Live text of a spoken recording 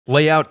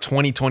LayOut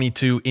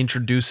 2022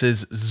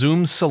 introduces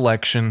zoom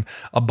selection,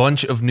 a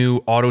bunch of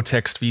new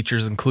auto-text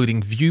features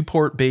including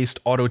viewport-based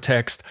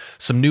auto-text,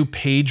 some new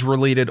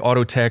page-related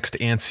auto-text,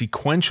 and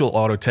sequential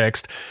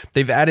auto-text.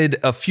 They've added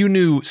a few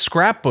new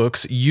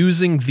scrapbooks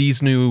using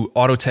these new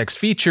auto-text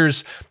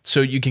features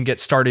so you can get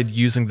started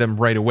using them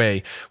right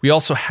away. We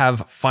also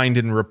have find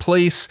and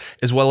replace,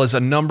 as well as a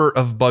number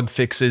of bug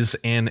fixes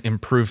and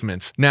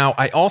improvements. Now,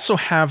 I also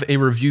have a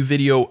review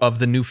video of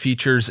the new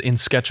features in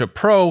SketchUp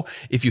Pro.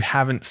 If you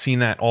haven't seen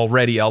that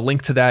already, I'll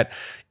link to that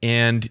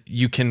and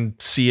you can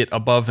see it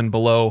above and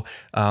below,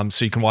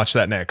 so you can watch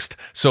that next.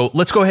 So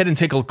let's go ahead and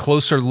take a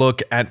closer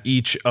look at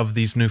each of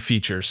these new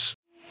features.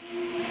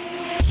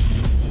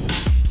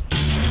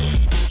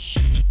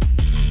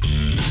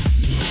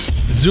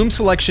 Zoom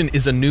selection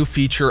is a new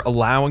feature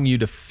allowing you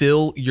to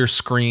fill your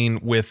screen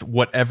with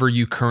whatever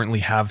you currently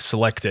have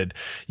selected.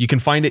 You can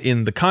find it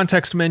in the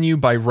context menu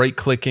by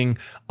right-clicking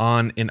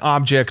on an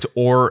object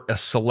or a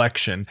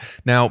selection.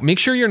 Now, make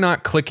sure you're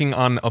not clicking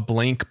on a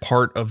blank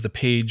part of the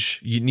page.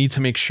 You need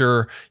to make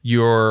sure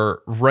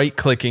you're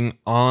right-clicking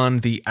on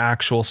the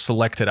actual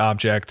selected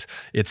object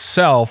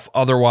itself.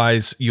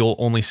 Otherwise, you'll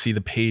only see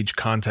the page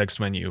context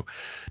menu.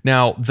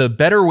 Now, the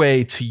better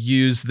way to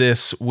use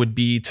this would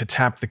be to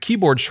tap the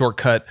keyboard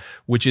shortcut,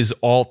 which is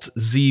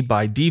Alt-Z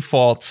by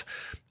default,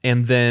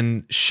 and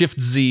then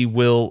Shift-Z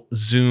will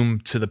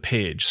zoom to the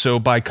page. So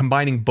by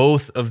combining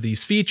both of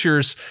these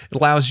features, it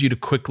allows you to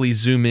quickly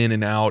zoom in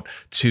and out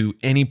to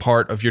any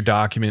part of your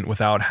document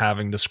without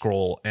having to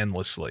scroll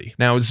endlessly.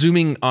 Now,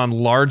 zooming on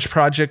large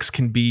projects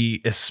can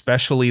be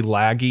especially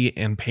laggy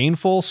and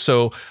painful,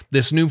 so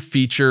this new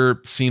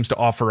feature seems to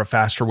offer a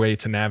faster way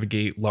to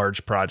navigate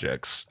large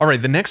projects. All right,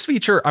 the next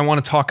feature I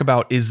want to talk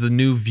about is the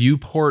new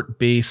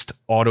viewport-based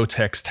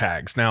auto-text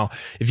tags. Now,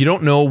 if you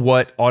don't know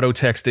what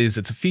auto-text is,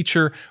 it's a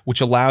feature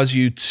which allows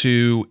you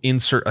to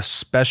insert a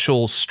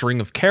special string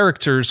of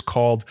characters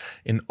called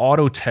an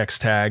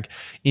auto-text tag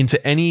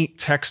into any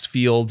text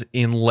field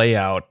in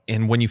LayOut.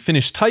 And when you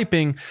finish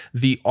typing,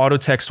 the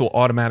auto-text will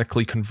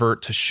automatically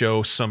convert to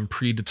show some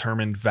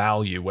predetermined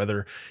value,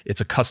 whether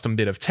it's a custom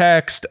bit of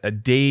text, a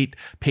date,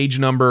 page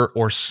number,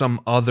 or some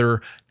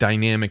other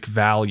dynamic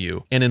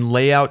value. And in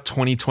LayOut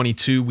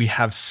 2022, we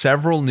have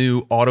several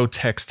new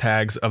auto-text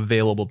tags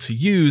available to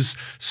use,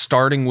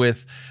 starting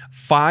with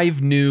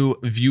 5 new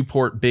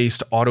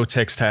viewport-based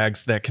auto-text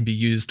tags that can be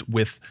used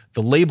with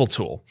the label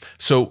tool.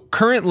 So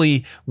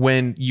currently,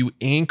 when you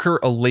anchor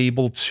a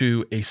label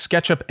to a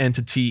SketchUp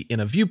entity in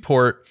a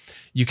viewport,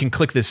 you can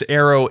click this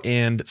arrow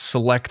and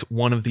select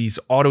one of these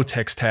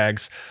auto-text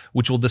tags,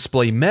 which will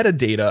display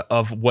metadata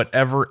of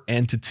whatever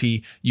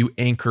entity you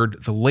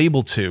anchored the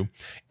label to.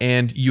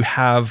 And you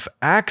have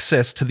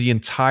access to the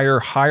entire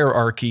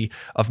hierarchy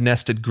of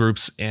nested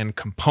groups and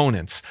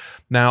components.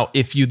 Now,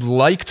 if you'd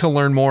like to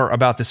learn more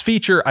about this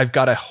feature, I've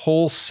got a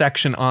whole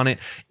section on it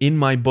in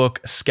my book,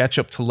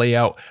 SketchUp to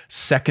LayOut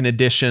 2nd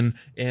edition.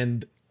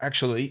 And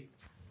actually,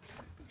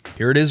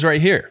 here it is right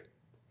here.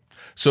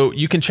 So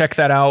you can check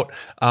that out.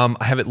 I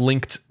have it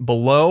linked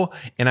below,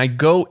 and I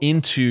go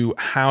into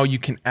how you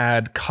can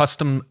add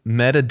custom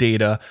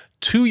metadata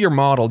to your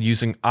model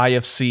using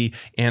IFC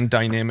and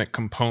dynamic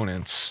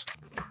components.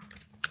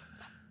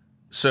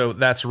 So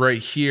that's right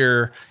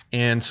here.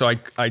 And so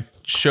I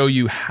show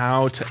you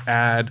how to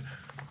add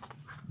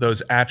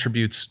those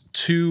attributes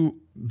to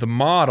the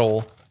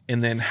model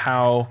and then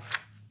how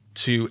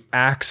to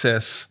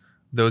access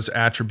those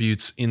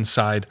attributes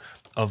inside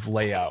of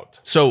LayOut.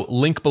 So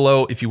link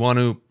below if you want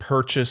to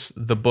purchase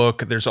the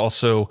book. There's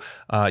also,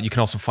 you can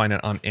also find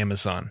it on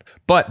Amazon.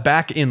 But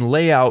back in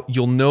LayOut,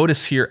 you'll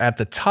notice here at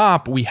the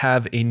top, we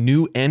have a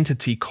new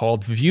entity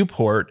called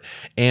Viewport,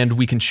 and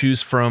we can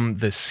choose from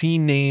the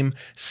scene name,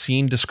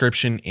 scene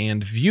description,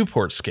 and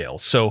viewport scale.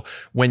 So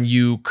when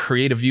you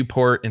create a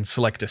viewport and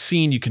select a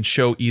scene, you can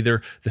show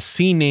either the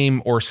scene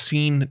name or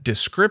scene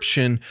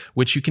description,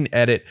 which you can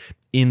edit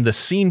in the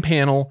scene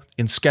panel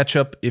in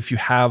SketchUp if you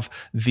have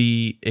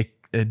the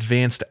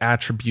advanced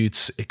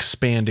attributes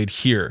expanded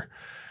here.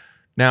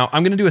 Now,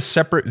 I'm going to do a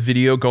separate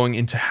video going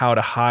into how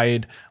to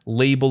hide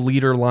label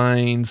leader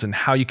lines and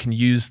how you can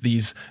use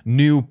these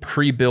new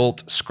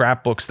pre-built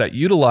scrapbooks that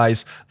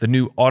utilize the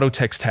new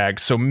auto-text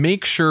tags. So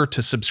make sure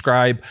to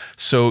subscribe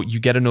so you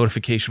get a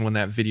notification when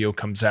that video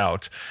comes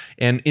out.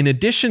 And in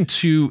addition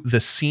to the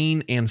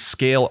scene and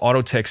scale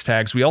auto-text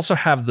tags, we also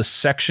have the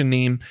section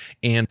name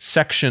and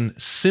section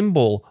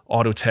symbol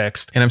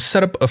auto-text. And I've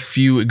set up a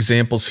few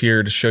examples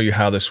here to show you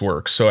how this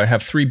works. So I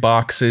have 3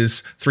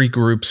 boxes, 3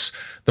 groups.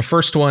 The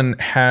first one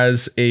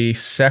has a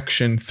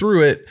section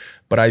through it,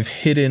 but I've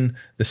hidden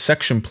the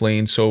section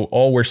plane. So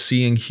all we're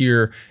seeing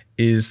here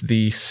is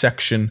the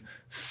section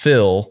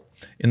fill.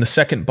 In the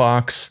second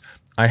box,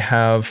 I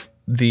have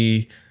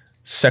the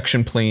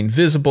section plane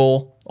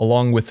visible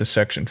along with the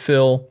section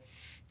fill.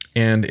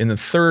 And in the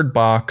third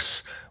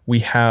box, we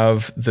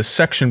have the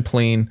section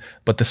plane,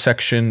 but the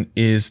section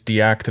is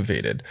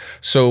deactivated.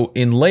 So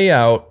in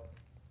LayOut,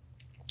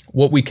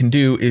 what we can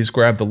do is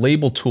grab the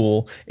label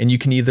tool, and you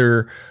can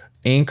either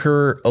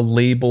anchor a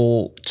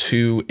label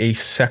to a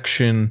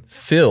section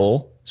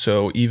fill.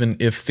 So even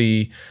if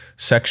the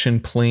section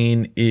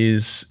plane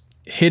is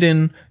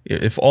hidden,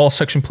 if all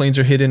section planes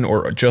are hidden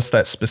or just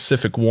that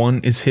specific one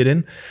is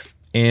hidden,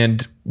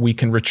 and we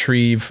can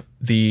retrieve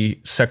the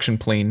section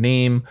plane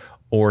name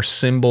or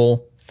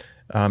symbol.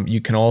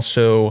 You can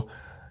also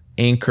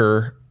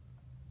anchor.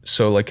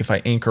 So like if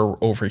I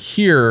anchor over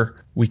here,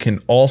 we can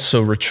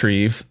also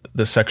retrieve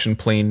the section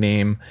plane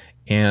name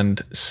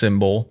and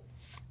symbol.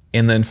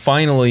 And then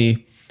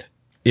finally,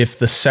 if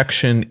the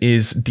section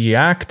is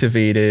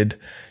deactivated,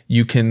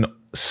 you can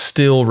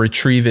still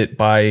retrieve it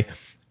by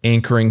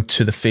anchoring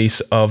to the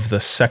face of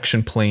the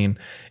section plane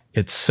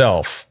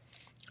itself.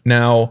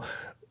 Now,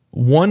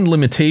 one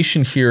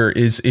limitation here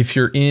is if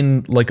you're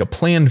in like a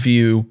plan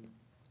view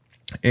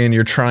and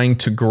you're trying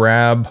to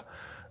grab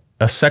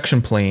a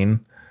section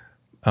plane.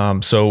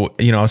 So,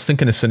 you know, I was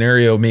thinking a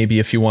scenario, maybe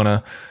if you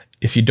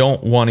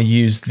don't want to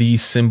use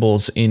these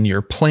symbols in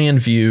your plan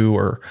view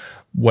or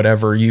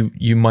whatever,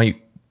 you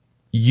might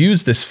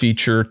use this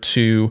feature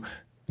to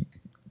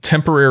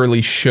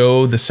temporarily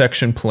show the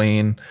section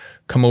plane,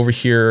 come over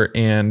here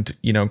and,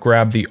 you know,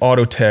 grab the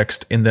auto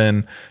text and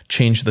then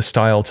change the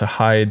style to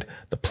hide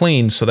the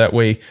plane. So that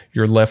way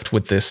you're left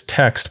with this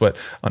text. But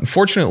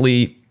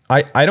unfortunately,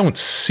 I don't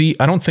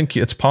think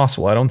it's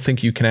possible. I don't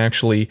think you can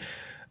actually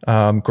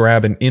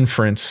grab an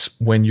inference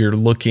when you're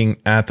looking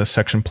at the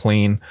section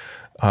plane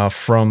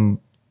from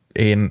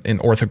an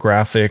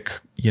orthographic,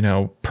 you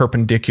know,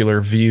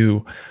 perpendicular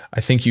view.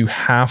 I think you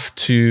have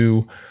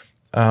to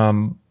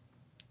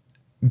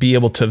be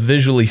able to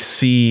visually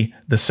see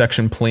the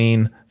section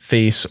plane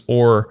face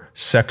or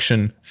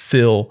section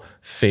fill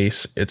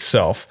face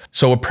itself.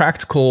 So a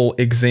practical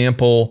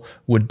example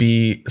would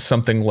be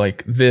something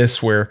like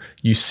this, where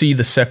you see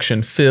the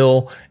section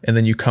fill and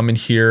then you come in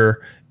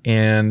here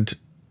and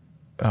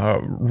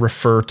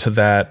refer to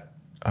that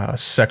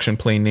section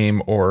plane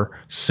name or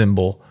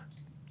symbol,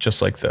 just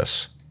like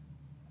this.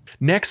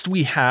 Next,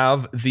 we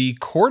have the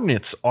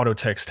coordinates auto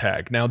text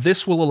tag. Now,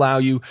 this will allow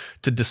you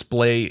to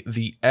display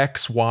the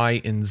X,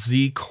 Y, and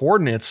Z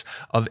coordinates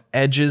of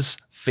edges,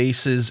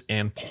 faces,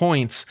 and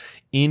points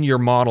in your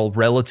model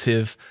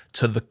relative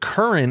to the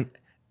current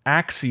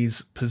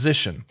axis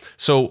position.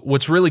 So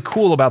what's really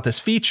cool about this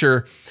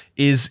feature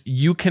is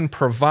you can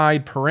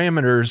provide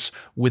parameters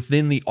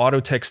within the auto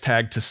text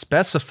tag to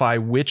specify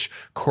which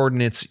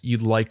coordinates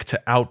you'd like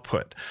to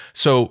output.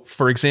 So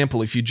for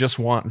example, if you just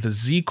want the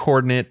Z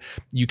coordinate,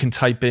 you can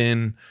type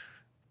in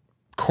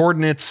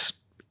coordinates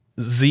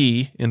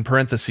Z in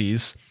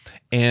parentheses,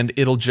 and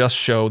it'll just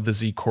show the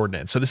Z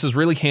coordinate. So this is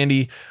really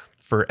handy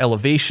for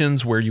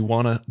elevations where you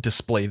want to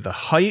display the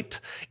height.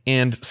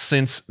 And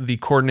since the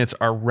coordinates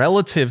are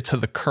relative to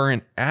the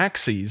current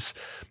axes,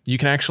 you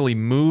can actually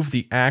move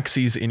the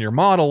axes in your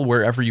model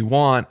wherever you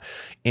want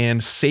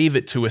and save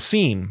it to a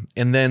scene.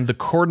 And then the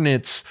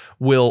coordinates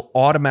will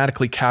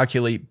automatically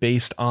calculate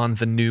based on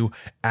the new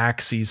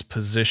axes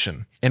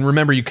position. And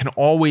remember, you can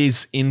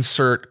always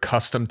insert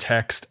custom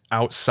text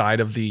outside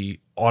of the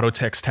auto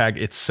text tag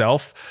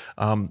itself,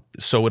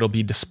 so it'll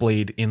be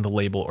displayed in the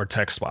label or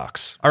text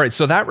box. All right,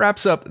 so that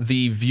wraps up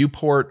the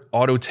Viewport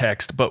auto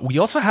text, but we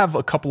also have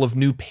a couple of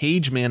new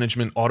page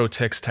management auto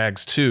text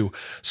tags too,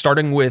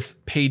 starting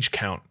with page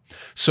count.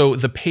 So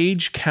the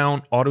page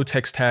count auto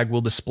text tag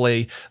will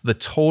display the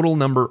total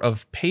number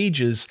of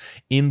pages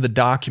in the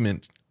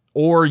document,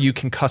 or you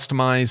can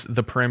customize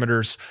the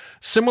parameters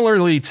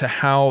similarly to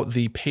how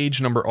the page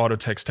number auto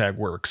text tag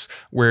works,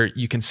 where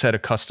you can set a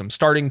custom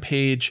starting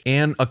page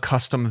and a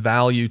custom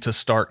value to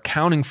start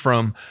counting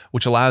from,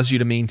 which allows you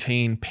to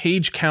maintain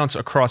page counts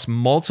across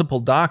multiple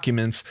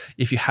documents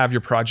if you have your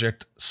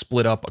project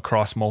split up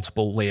across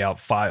multiple layout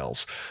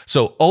files.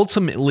 So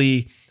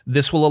ultimately,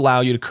 this will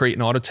allow you to create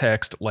an auto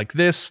text like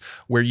this,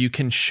 where you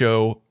can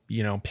show,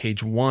 you know,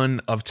 page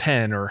 1 of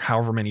 10 or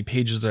however many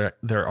pages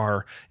there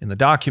are in the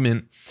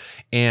document,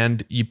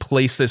 and you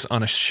place this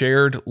on a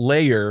shared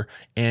layer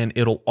and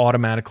it'll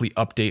automatically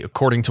update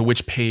according to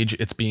which page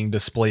it's being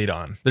displayed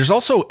on. There's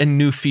also a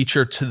new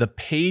feature to the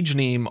page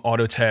name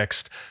auto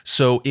text,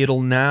 so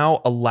it'll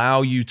now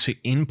allow you to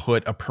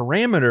input a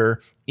parameter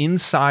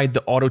inside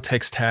the auto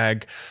text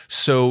tag,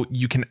 so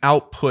you can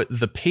output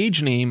the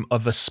page name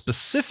of a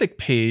specific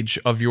page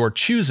of your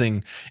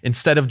choosing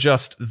instead of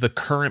just the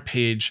current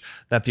page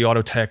that the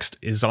auto text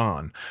is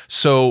on.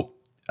 So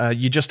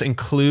you just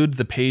include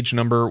the page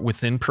number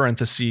within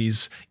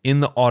parentheses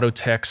in the auto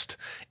text,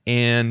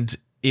 and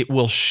it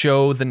will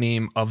show the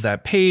name of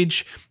that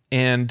page,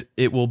 and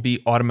it will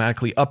be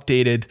automatically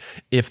updated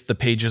if the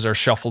pages are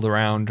shuffled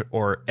around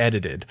or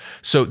edited.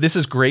 So this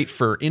is great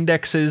for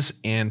indexes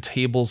and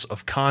tables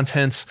of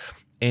contents,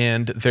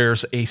 and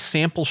there's a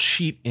sample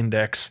sheet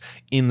index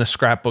in the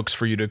scrapbooks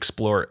for you to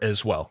explore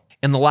as well.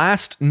 And the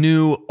last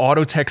new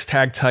auto text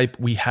tag type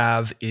we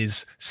have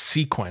is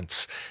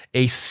sequence.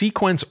 A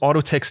sequence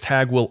auto text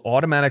tag will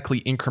automatically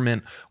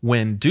increment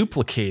when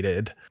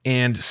duplicated,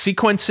 and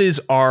sequences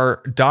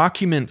are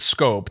document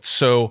scoped.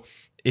 So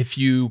if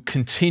you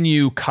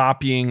continue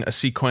copying a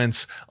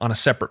sequence on a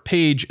separate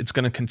page, it's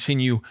going to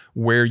continue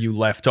where you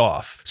left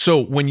off. So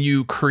when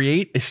you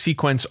create a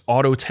sequence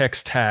auto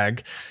text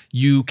tag,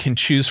 you can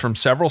choose from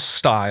several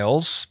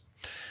styles.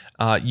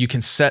 You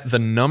can set the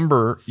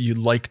number you'd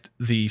like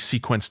the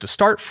sequence to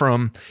start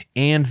from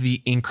and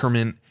the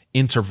increment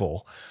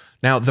interval.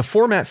 Now, the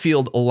format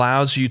field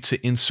allows you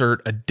to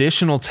insert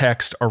additional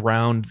text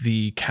around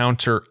the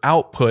counter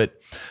output,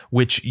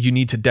 which you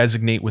need to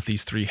designate with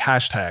these 3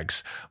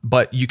 hashtags,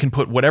 but you can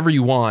put whatever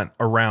you want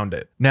around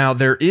it. Now,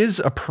 there is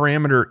a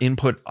parameter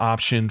input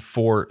option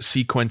for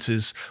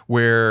sequences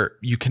where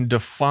you can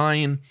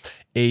define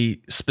a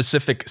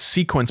specific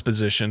sequence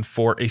position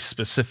for a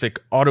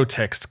specific auto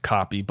text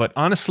copy. But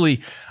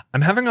honestly,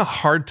 I'm having a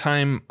hard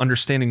time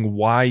understanding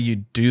why you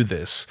do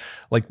this.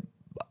 Like,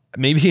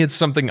 maybe it's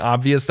something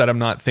obvious that I'm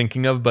not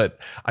thinking of, but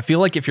I feel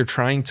like if you're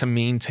trying to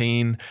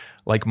maintain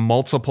like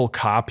multiple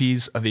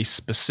copies of a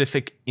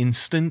specific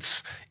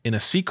instance in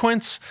a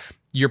sequence,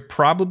 you're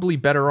probably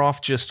better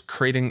off just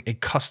creating a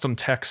custom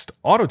text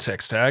auto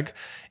text tag,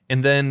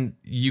 and then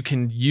you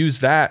can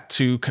use that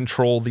to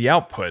control the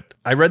output.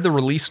 I read the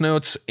release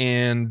notes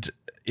and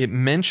it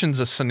mentions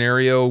a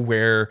scenario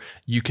where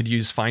you could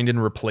use find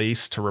and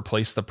replace to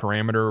replace the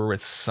parameter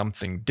with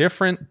something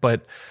different,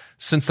 but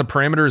since the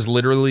parameter is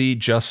literally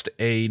just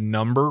a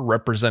number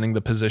representing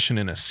the position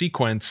in a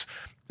sequence,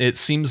 it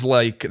seems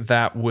like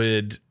that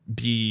would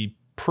be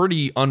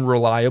pretty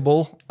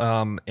unreliable,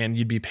 and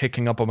you'd be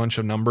picking up a bunch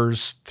of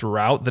numbers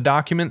throughout the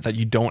document that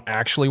you don't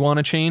actually want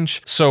to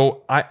change.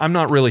 So I'm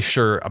not really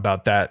sure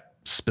about that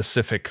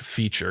specific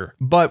feature.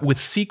 But with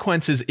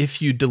sequences,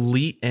 if you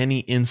delete any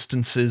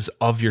instances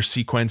of your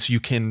sequence, you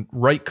can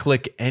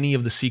right-click any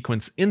of the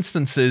sequence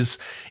instances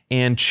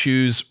and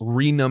choose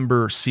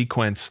renumber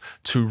sequence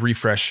to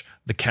refresh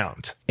the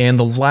count. And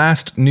the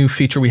last new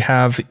feature we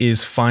have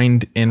is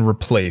find and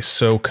replace.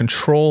 So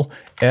Control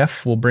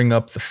F will bring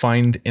up the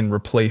find and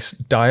replace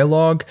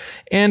dialog,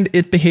 and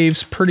it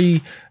behaves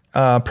pretty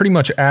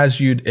much as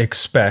you'd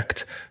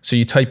expect. So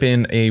you type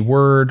in a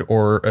word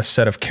or a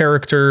set of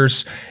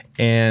characters,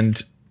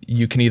 and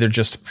you can either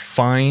just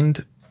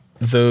find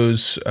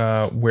those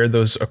where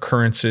those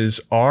occurrences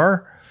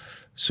are.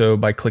 So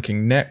by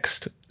clicking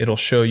next, it'll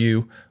show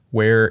you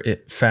where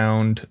it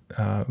found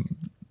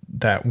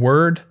that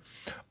word.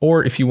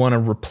 Or if you want to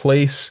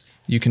replace,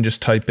 you can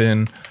just type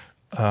in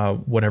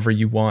whatever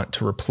you want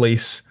to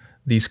replace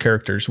these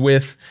characters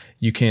with.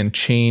 You can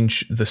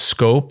change the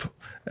scope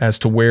as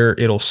to where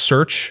it'll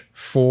search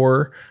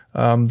for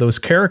those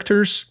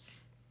characters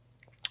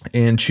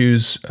and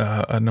choose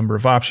a number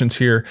of options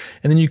here.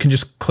 And then you can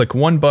just click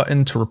one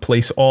button to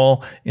replace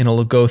all, and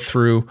it'll go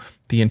through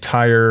the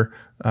entire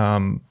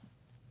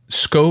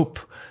scope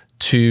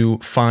to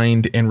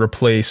find and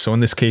replace. So in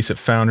this case, it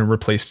found and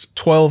replaced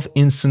 12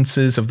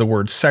 instances of the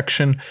word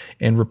section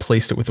and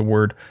replaced it with the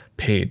word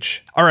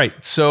page. All right,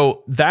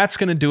 so that's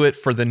going to do it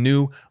for the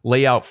new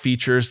layout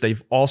features.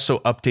 They've also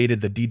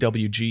updated the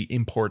DWG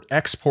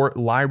import-export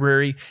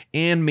library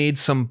and made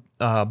some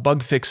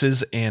bug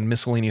fixes and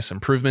miscellaneous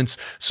improvements.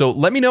 So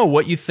let me know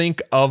what you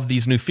think of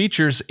these new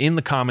features in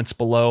the comments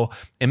below,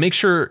 and make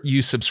sure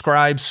you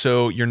subscribe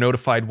so you're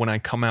notified when I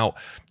come out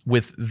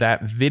with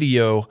that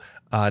video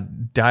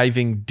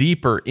diving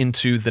deeper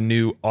into the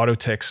new auto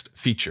text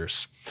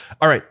features.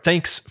 All right,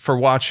 thanks for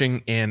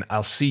watching, and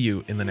I'll see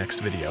you in the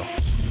next video.